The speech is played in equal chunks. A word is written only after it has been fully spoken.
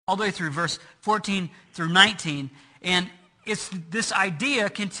all the way through verse 14 through 19. And it's this idea,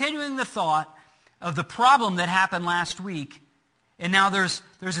 continuing the thought of the problem that happened last week. And now there's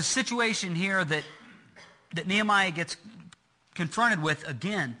a situation here that Nehemiah gets confronted with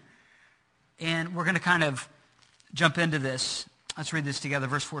again. And we're going to kind of jump into this. Let's read this together,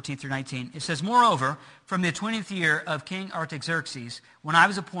 verse 14 through 19. It says, "Moreover, from the 20th year of King Artaxerxes, when I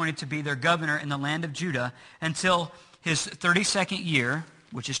was appointed to be their governor in the land of Judah, until his 32nd year,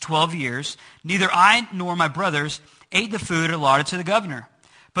 which is 12 years, neither I nor my brothers ate the food allotted to the governor.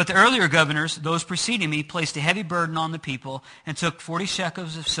 But the earlier governors, those preceding me, placed a heavy burden on the people and took 40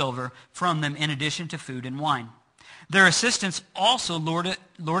 shekels of silver from them in addition to food and wine. Their assistants also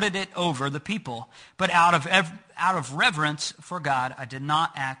lorded it over the people, but out of reverence for God, I did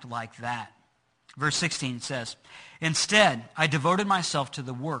not act like that." Verse 16 says, "Instead, I devoted myself to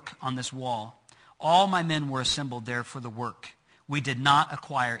the work on this wall. All my men were assembled there for the work. We did not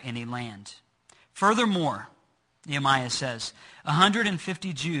acquire any land. Furthermore," Nehemiah says,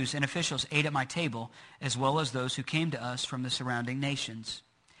 150 Jews and officials ate at my table, as well as those who came to us from the surrounding nations.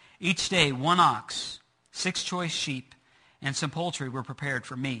 Each day 1 ox, 6 choice sheep, and some poultry were prepared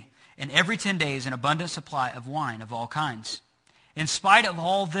for me, and every 10 days an abundant supply of wine of all kinds. In spite of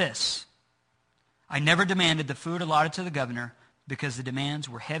all this, I never demanded the food allotted to the governor, because the demands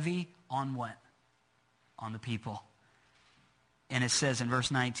were heavy on what? On the people." And it says in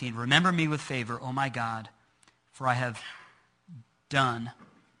verse 19, "Remember me with favor, O my God, for all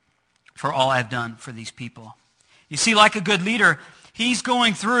I have done for these people." You see, like a good leader, he's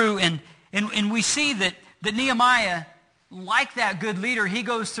going through, and we see that Nehemiah, like that good leader, he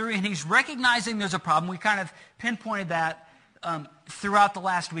goes through and he's recognizing there's a problem. We kind of pinpointed that throughout the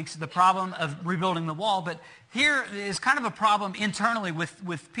last weeks, the problem of rebuilding the wall. But here is kind of a problem internally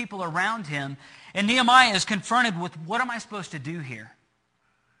with people around him. And Nehemiah is confronted with, what am I supposed to do here?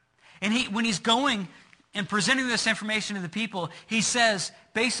 And when he's going and presenting this information to the people, he says,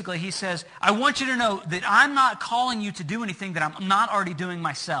 I want you to know that I'm not calling you to do anything that I'm not already doing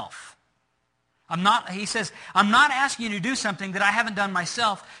myself. He says, I'm not asking you to do something that I haven't done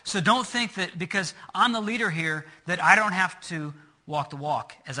myself, so don't think that because I'm the leader here that I don't have to walk the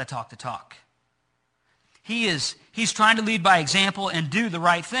walk as I talk the talk. He's trying to lead by example and do the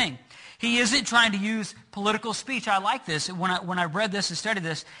right thing. He isn't trying to use political speech. I like this. When I read this and studied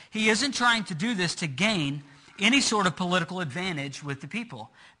this, he isn't trying to do this to gain any sort of political advantage with the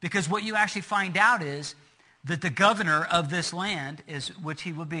people. Because what you actually find out is that the governor of this land, which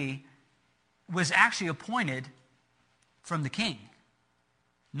he will be, was actually appointed from the king,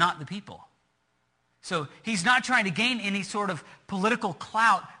 not the people. So he's not trying to gain any sort of political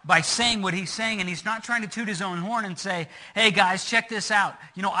clout by saying what he's saying, and he's not trying to toot his own horn and say, hey guys, check this out.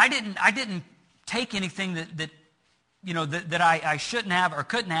 I didn't take anything that I shouldn't have or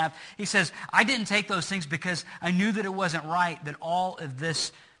couldn't have. He says, I didn't take those things because I knew that it wasn't right that all of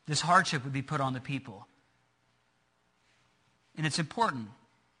this hardship would be put on the people. And it's important.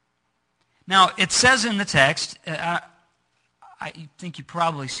 Now, it says in the text, I think you've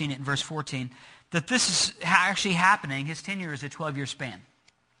probably seen it in verse 14, that this is actually happening. His tenure is a 12-year span.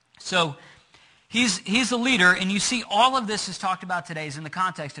 So he's a leader, and you see all of this is talked about today is in the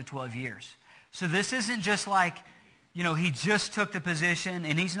context of 12 years. So this isn't just like, he just took the position,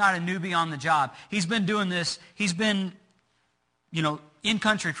 and he's not a newbie on the job. He's been doing this. He's been, in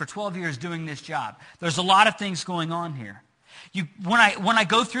country for 12 years doing this job. There's a lot of things going on here. When I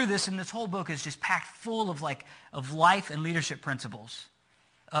go through this, and this whole book is just packed full of life and leadership principles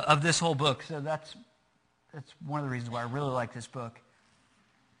of this whole book. So that's one of the reasons why I really like this book.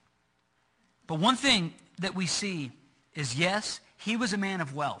 But one thing that we see is, yes, he was a man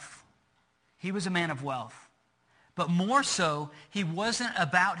of wealth. He was a man of wealth. But more so, he wasn't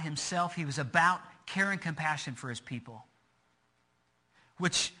about himself. He was about care and compassion for his people.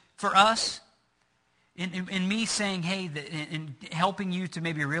 Which, for us, in me saying, hey, in helping you to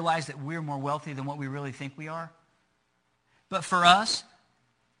maybe realize that we're more wealthy than what we really think we are. But for us,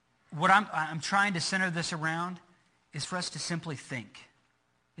 what I'm trying to center this around is for us to simply think.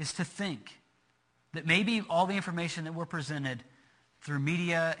 Is to think that maybe all the information that we're presented through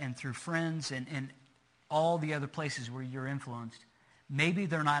media and through friends and all the other places where you're influenced, maybe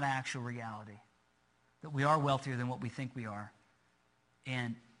they're not actual reality. That we are wealthier than what we think we are.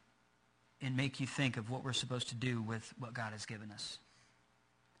 And make you think of what we're supposed to do with what God has given us.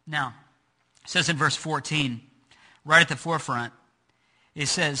 Now, it says in verse 14, right at the forefront, it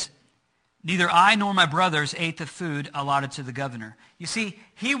says, neither I nor my brothers ate the food allotted to the governor. You see,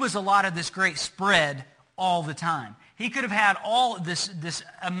 he was allotted this great spread all the time. He could have had all this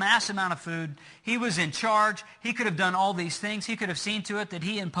a mass amount of food. He was in charge. He could have done all these things. He could have seen to it that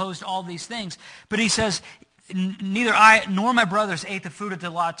he imposed all these things. But he says, neither I nor my brothers ate the food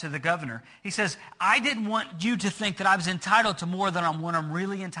allotted to the governor. He says, I didn't want you to think that I was entitled to more than what I'm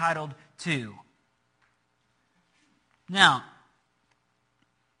really entitled to. Now,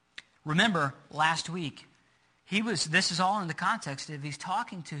 remember last week, this is all in the context of he's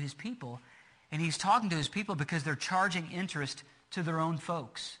talking to his people, and he's talking to his people because they're charging interest to their own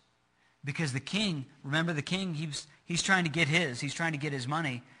folks. Because the king, remember the king, he's trying to get he's trying to get his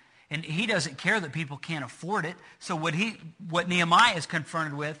money, and he doesn't care that people can't afford it. So what Nehemiah is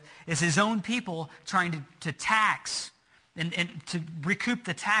confronted with is his own people trying to tax and to recoup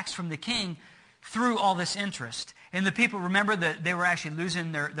the tax from the king through all this interest. And the people, remember that they were actually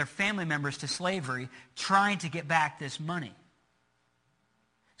losing their family members to slavery, trying to get back this money.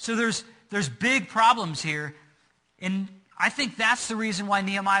 So there's big problems here, and I think that's the reason why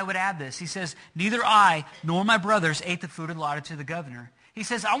Nehemiah would add this. He says, neither I nor my brothers ate the food allotted to the governor. He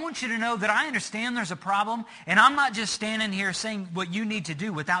says, I want you to know that I understand there's a problem, and I'm not just standing here saying what you need to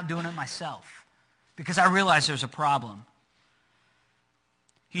do without doing it myself, because I realize there's a problem.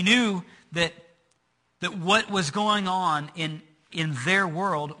 He knew that what was going on in their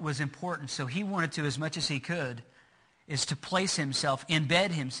world was important, so he wanted to, as much as he could, is to place himself,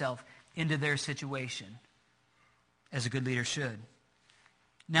 embed himself into their situation, as a good leader should.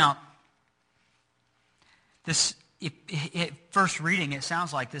 Now, this, first reading, it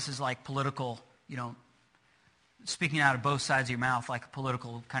sounds like this is like political, speaking out of both sides of your mouth, like a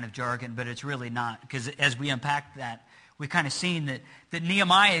political kind of jargon, but it's really not, because as we unpack that, we've kind of seen that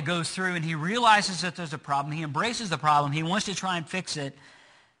Nehemiah goes through and he realizes that there's a problem. He embraces the problem. He wants to try and fix it.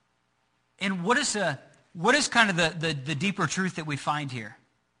 And what is kind of the deeper truth that we find here?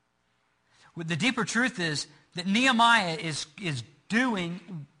 The deeper truth is that Nehemiah is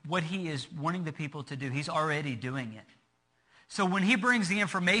doing what he is wanting the people to do. He's already doing it. So when he brings the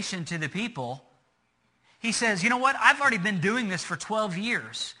information to the people, he says, you know what? I've already been doing this for 12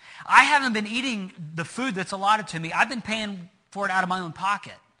 years. I haven't been eating the food that's allotted to me. I've been paying for it out of my own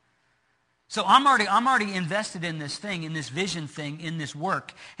pocket. So I'm already invested in this thing, in this vision thing, in this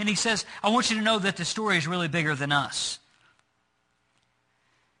work. And he says, I want you to know that the story is really bigger than us.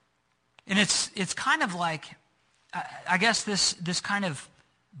 And it's kind of like, I guess this kind of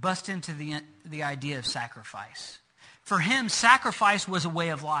busts into the idea of sacrifice. For him, sacrifice was a way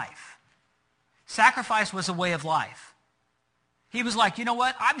of life. Sacrifice was a way of life. He was like, you know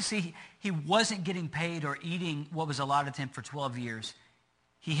what? Obviously, he wasn't getting paid or eating what was allotted to him for 12 years.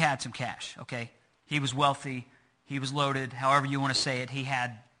 He had some cash, okay? He was wealthy. He was loaded. However you want to say it, he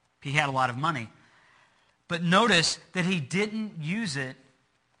had a lot of money. But notice that he didn't use it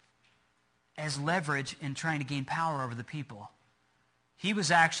as leverage in trying to gain power over the people. He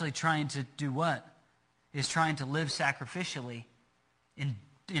was actually trying to do what? Is trying to live sacrificially and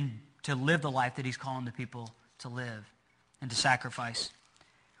to live the life that he's calling the people to live and to sacrifice.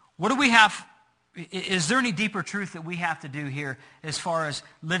 What do we have? Is there any deeper truth that we have to do here as far as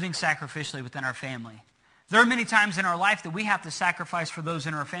living sacrificially within our family? There are many times in our life that we have to sacrifice for those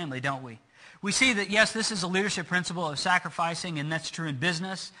in our family, don't we? We see that, yes, this is a leadership principle of sacrificing, and that's true in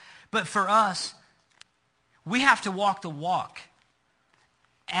business. But for us, we have to walk the walk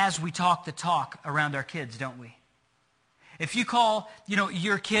as we talk the talk around our kids, don't we? If you call,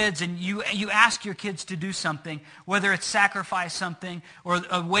 your kids and you ask your kids to do something, whether it's sacrifice something or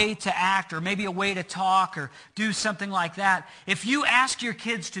a way to act or maybe a way to talk or do something like that, if you ask your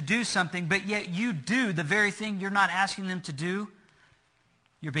kids to do something but yet you do the very thing you're not asking them to do,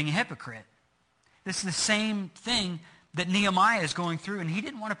 you're being a hypocrite. This is the same thing that Nehemiah is going through, and he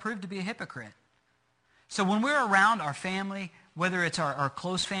didn't want to prove to be a hypocrite. So when we're around our family, whether it's our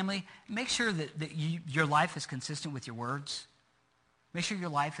close family, make sure that your life is consistent with your words. Make sure your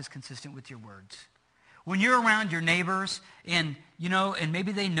life is consistent with your words. When you're around your neighbors and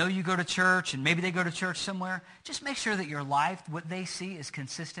maybe they know you go to church and maybe they go to church somewhere, just make sure that your life, what they see, is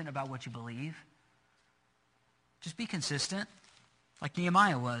consistent about what you believe. Just be consistent like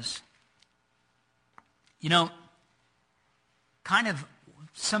Nehemiah was. Kind of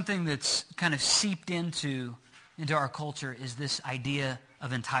something that's kind of seeped into our culture is this idea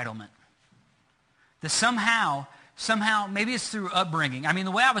of entitlement. That somehow, maybe it's through upbringing. I mean,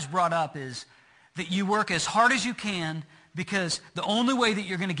 the way I was brought up is that you work as hard as you can because the only way that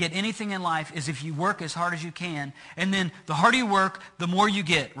you're going to get anything in life is if you work as hard as you can. And then the harder you work, the more you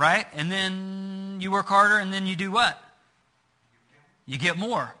get, right? And then you work harder and then you do what? You get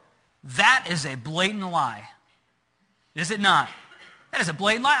more. That is a blatant lie. Is it not? That is a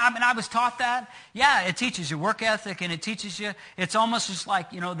blatant lie. I mean, I was taught that. Yeah, it teaches you work ethic, and it teaches you, it's almost just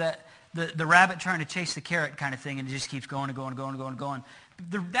like, the rabbit trying to chase the carrot kind of thing, and it just keeps going and going and going and going and going.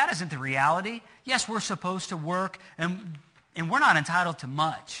 That isn't the reality. Yes, we're supposed to work, and we're not entitled to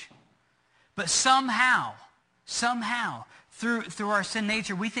much. But somehow, through our sin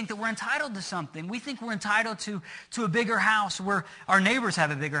nature, we think that we're entitled to something. We think we're entitled to a bigger house where our neighbors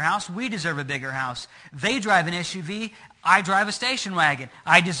have a bigger house. We deserve a bigger house. They drive an SUV. I drive a station wagon.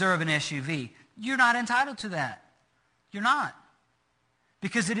 I deserve an SUV. You're not entitled to that. You're not.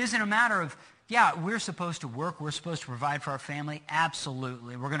 Because it isn't a matter of, yeah, we're supposed to work. We're supposed to provide for our family.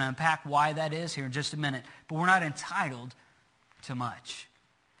 Absolutely. We're going to unpack why that is here in just a minute. But we're not entitled to much.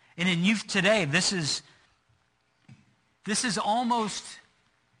 And in youth today, this is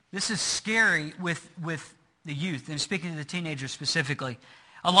scary with the youth, and speaking to the teenagers specifically.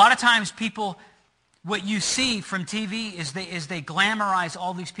 A lot of times people, what you see from TV is they glamorize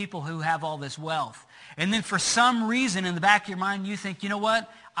all these people who have all this wealth. And then for some reason in the back of your mind you think, you know what?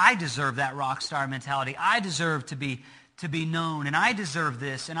 I deserve that rock star mentality. I deserve to be known, and I deserve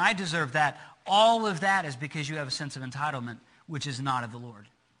this, and I deserve that. All of that is because you have a sense of entitlement, which is not of the Lord.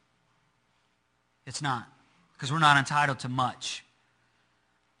 It's not. Because we're not entitled to much.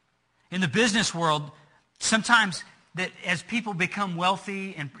 In the business world, sometimes that as people become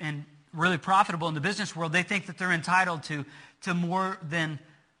wealthy and really profitable in the business world, they think that they're entitled to more than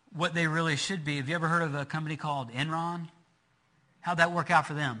what they really should be. Have you ever heard of a company called Enron? How'd that work out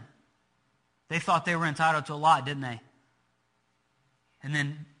for them? They thought they were entitled to a lot, didn't they? And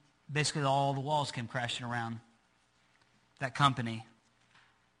then basically all the walls came crashing around that company.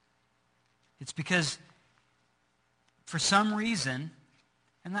 It's because for some reason,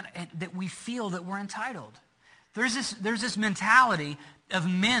 and that we feel that we're entitled. There's this mentality of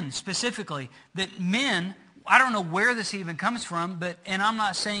men specifically, that men, I don't know where this even comes from, and I'm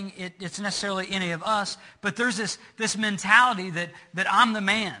not saying it's necessarily any of us, but there's this mentality that I'm the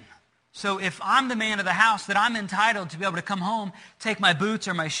man. So if I'm the man of the house, that I'm entitled to be able to come home, take my boots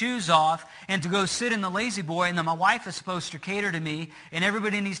or my shoes off, and to go sit in the lazy boy, and then my wife is supposed to cater to me, and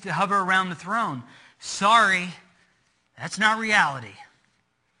everybody needs to hover around the throne. Sorry. That's not reality.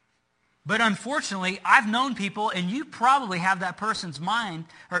 But unfortunately, I've known people, and you probably have that person's mind,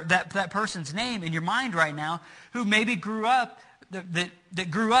 or that person's name in your mind right now, who maybe grew up,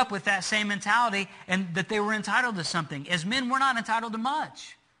 that grew up with that same mentality, and that they were entitled to something. As men, we're not entitled to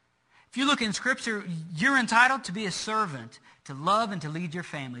much. If you look in Scripture, you're entitled to be a servant, to love and to lead your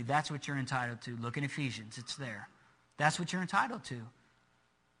family. That's what you're entitled to. Look in Ephesians. It's there. That's what you're entitled to.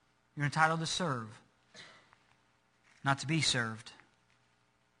 You're entitled to serve. Not to be served.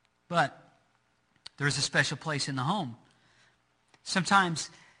 But there is a special place in the home. Sometimes,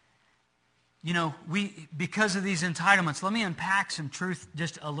 because of these entitlements, let me unpack some truth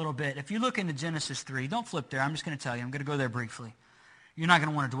just a little bit. If you look into Genesis 3, don't flip there. I'm just going to tell you. I'm going to go there briefly. You're not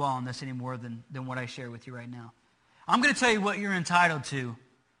going to want to dwell on this any more than what I share with you right now. I'm going to tell you what you're entitled to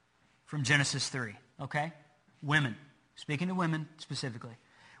from Genesis 3, okay? Women. Speaking to women specifically.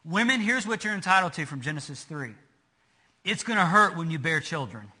 Women, here's what you're entitled to from Genesis 3. It's going to hurt when you bear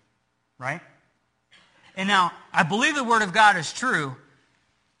children, right? And now, I believe the Word of God is true,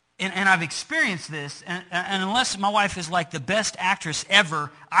 and I've experienced this, and unless my wife is like the best actress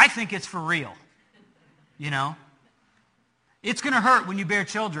ever, I think it's for real, It's going to hurt when you bear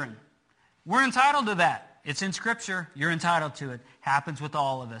children. We're entitled to that. It's in Scripture. You're entitled to it. Happens with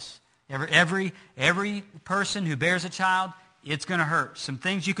all of us. Every person who bears a child, it's going to hurt. Some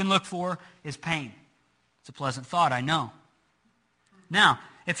things you can look for is pain. It's a pleasant thought, I know. Now,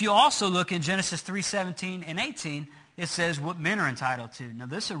 if you also look in Genesis 3:17 and 18, it says what men are entitled to. Now,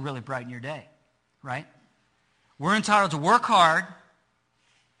 this will really brighten your day, right? We're entitled to work hard,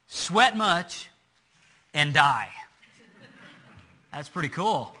 sweat much, and die. That's pretty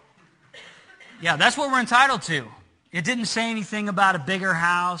cool. Yeah, that's what we're entitled to. It didn't say anything about a bigger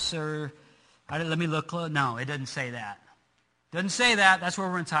house or, let me look close. No, it doesn't say that. It doesn't say that. That's what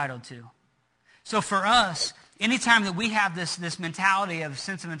we're entitled to. So for us, anytime that we have this mentality of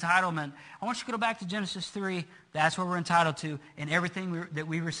sense of entitlement, I want you to go back to Genesis 3. That's what we're entitled to. And everything that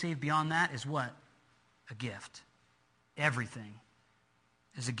we receive beyond that is what? A gift. Everything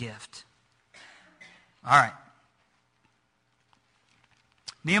is a gift. All right.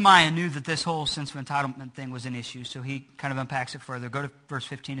 Nehemiah knew that this whole sense of entitlement thing was an issue, so he kind of unpacks it further. Go to verse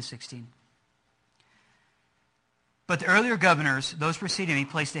 15 to 16. But the earlier governors, those preceding me,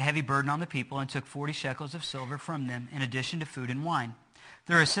 placed a heavy burden on the people and took 40 shekels of silver from them in addition to food and wine.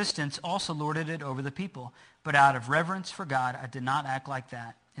 Their assistants also lorded it over the people, but out of reverence for God, I did not act like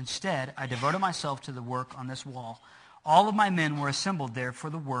that. Instead, I devoted myself to the work on this wall. All of my men were assembled there for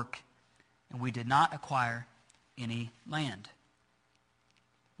the work, and we did not acquire any land.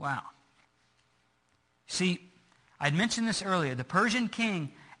 Wow. See, I'd mentioned this earlier. The Persian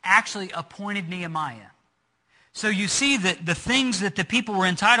king actually appointed Nehemiah. So you see that the things that the people were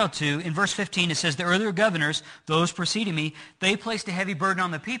entitled to, in verse 15 it says, the earlier governors, those preceding me, they placed a heavy burden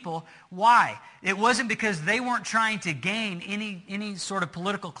on the people. Why? It wasn't because they weren't trying to gain any sort of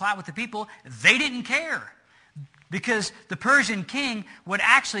political clout with the people. They didn't care. Because the Persian king would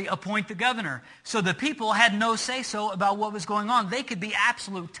actually appoint the governor. So the people had no say-so about what was going on. They could be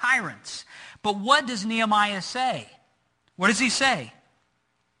absolute tyrants. But what does Nehemiah say? What does he say?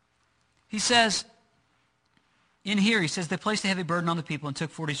 He says, in here, he says, they placed a heavy burden on the people and took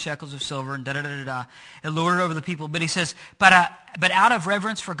 40 shekels of silver and da-da-da-da-da, and lorded it over the people. But he says, but out of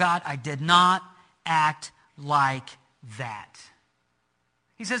reverence for God, I did not act like that.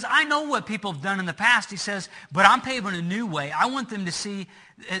 He says, I know what people have done in the past. He says, but I'm paving a new way. I want them to see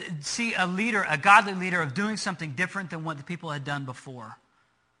a leader, a godly leader, of doing something different than what the people had done before.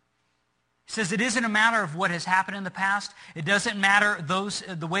 He says, it isn't a matter of what has happened in the past. It doesn't matter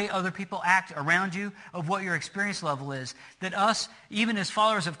the way other people act around you, of what your experience level is. That us, even as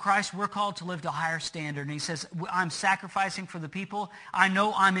followers of Christ, we're called to live to a higher standard. And he says, I'm sacrificing for the people. I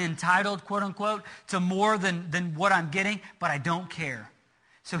know I'm entitled, quote unquote, to more than what I'm getting, but I don't care.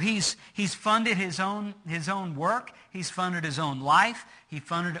 So he's funded his own work. He's funded his own life. He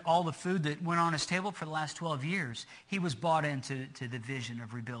funded all the food that went on his table for the last 12 years. He was bought into the vision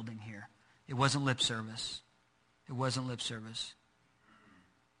of rebuilding here. It wasn't lip service. It wasn't lip service.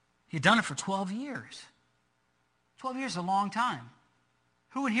 He'd done it for 12 years. 12 years is a long time.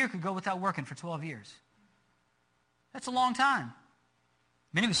 Who in here could go without working for 12 years? That's a long time.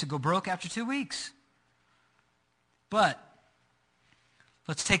 Many of us would go broke after 2 weeks. But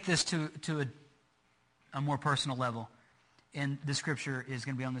let's take this to a more personal level. And the scripture is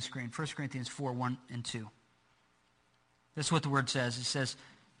going to be on the screen. 1 Corinthians 4, 1 and 2. That's what the word says. It says,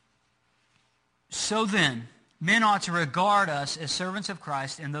 so then, men ought to regard us as servants of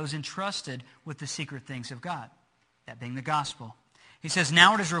Christ and those entrusted with the secret things of God, that being the gospel. He says,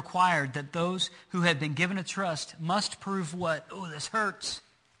 now it is required that those who have been given a trust must prove what? Oh, this hurts.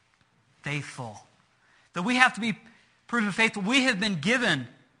 Faithful. That we have to be proven faithful. We have been given.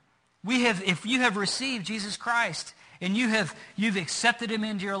 If you have received Jesus Christ and you've accepted him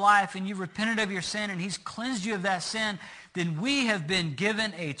into your life and you've repented of your sin and he's cleansed you of that sin, then we have been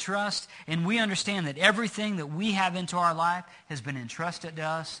given a trust, and we understand that everything that we have into our life has been entrusted to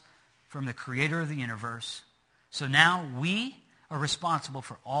us from the creator of the universe. So now we are responsible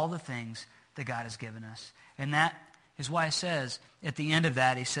for all the things that God has given us. And that is why it says, at the end of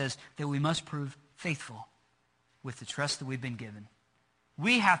that, he says that we must prove faithful with the trust that we've been given.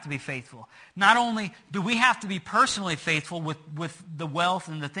 We have to be faithful. Not only do we have to be personally faithful with the wealth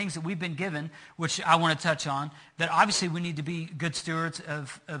and the things that we've been given, which I want to touch on, that obviously we need to be good stewards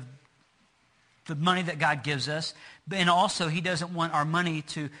of the money that God gives us. And also, he doesn't want our money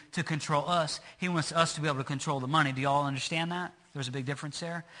to control us. He wants us to be able to control the money. Do you all understand that? There's a big difference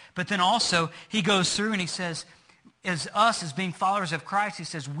there. But then also, he goes through and he says, as being followers of Christ, he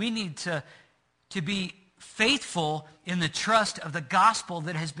says we need to be faithful in the trust of the gospel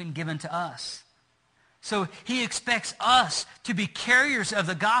that has been given to us. So he expects us to be carriers of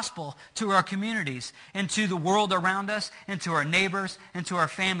the gospel to our communities and to the world around us and to our neighbors and to our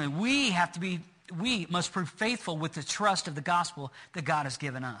family. We must prove faithful with the trust of the gospel that God has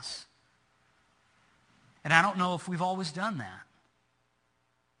given us. And I don't know if we've always done that.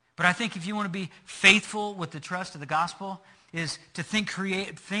 But I think if you want to be faithful with the trust of the gospel, is to think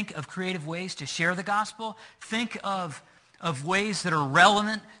of creative ways to share the gospel. Think of ways that are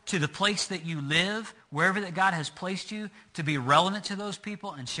relevant to the place that you live, wherever that God has placed you, to be relevant to those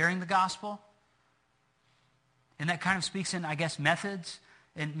people and sharing the gospel. And that kind of speaks in, I guess, methods,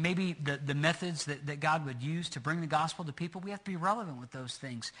 and maybe the methods that God would use to bring the gospel to people. We have to be relevant with those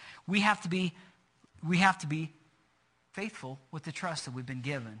things. We have to be faithful with the trust that we've been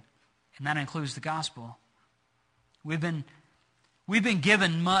given. And that includes the gospel. We've been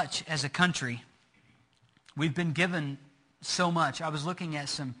given much as a country. We've been given so much. I was looking at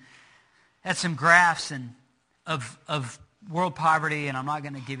some graphs of world poverty, and I'm not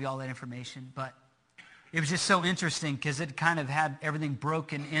going to give you all that information, but it was just so interesting because it kind of had everything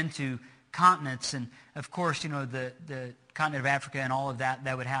broken into continents. And of course, the continent of Africa and all of that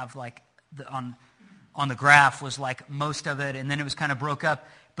would have like on the graph was like most of it, and then it was kind of broke up.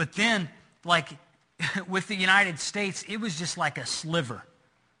 But then like with the United States, it was just like a sliver,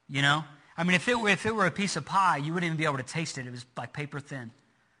 I mean, if it were a piece of pie, you wouldn't even be able to taste it. It was like paper thin,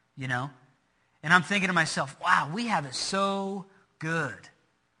 And I'm thinking to myself, wow, we have it so good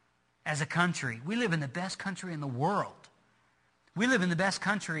as a country. We live in the best country in the world. We live in the best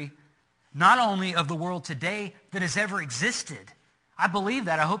country not only of the world today that has ever existed. I believe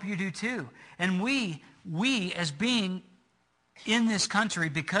that. I hope you do too. And we as being in this country,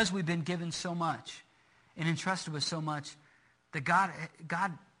 because we've been given so much and entrusted with so much, that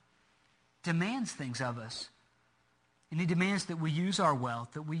God demands things of us. And he demands that we use our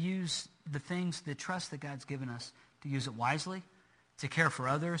wealth, that we use the things, the trust that God's given us, to use it wisely, to care for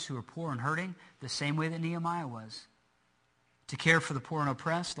others who are poor and hurting, the same way that Nehemiah was. To care for the poor and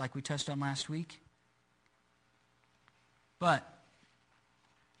oppressed, like we touched on last week. But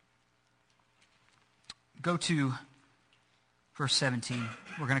go to verse 17.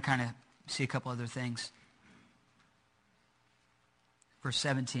 We're going to kind of see a couple other things. Verse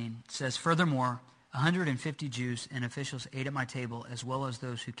 17 says, "Furthermore, 150 Jews and officials ate at my table, as well as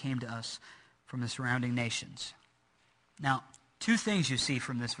those who came to us from the surrounding nations." Now, two things you see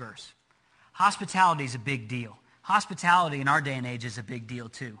from this verse. Hospitality is a big deal. Hospitality in our day and age is a big deal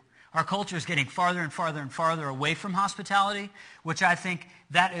too. Our culture is getting farther and farther and farther away from hospitality, which I think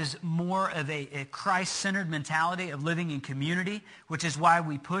that is more of a Christ-centered mentality of living in community, which is why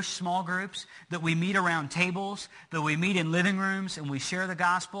we push small groups, that we meet around tables, that we meet in living rooms, and we share the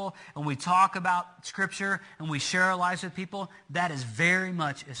gospel, and we talk about Scripture, and we share our lives with people. That is very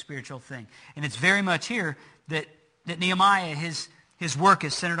much a spiritual thing. And it's very much here that Nehemiah, his work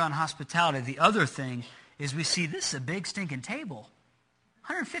is centered on hospitality. The other thing is we see this is a big stinking table.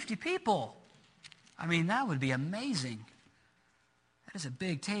 150 people. I mean, that would be amazing. That is a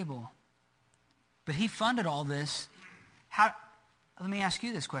big table. But he funded all this. Let me ask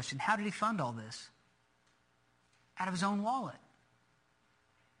you this question. How did he fund all this? Out of his own wallet.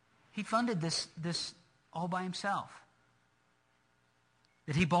 He funded this all by himself.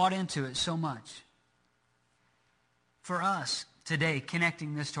 That he bought into it so much. For us today,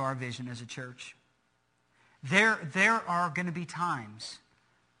 connecting this to our vision as a church, there are going to be times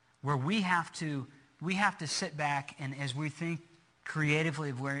where we have to sit back and as we think creatively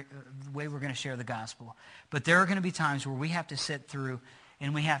of the way we're going to share the gospel. But there are going to be times where we have to sit through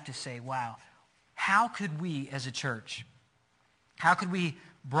and we have to say, wow, how could we as a church, how could we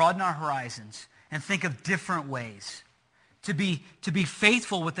broaden our horizons and think of different ways to be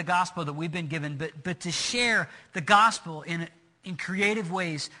faithful with the gospel that we've been given, but to share the gospel in creative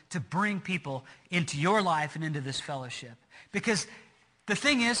ways to bring people into your life and into this fellowship. Because the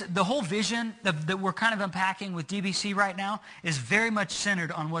thing is, the whole vision that we're kind of unpacking with DBC right now is very much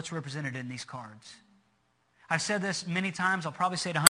centered on what's represented in these cards. I've said this many times. I'll probably say it 100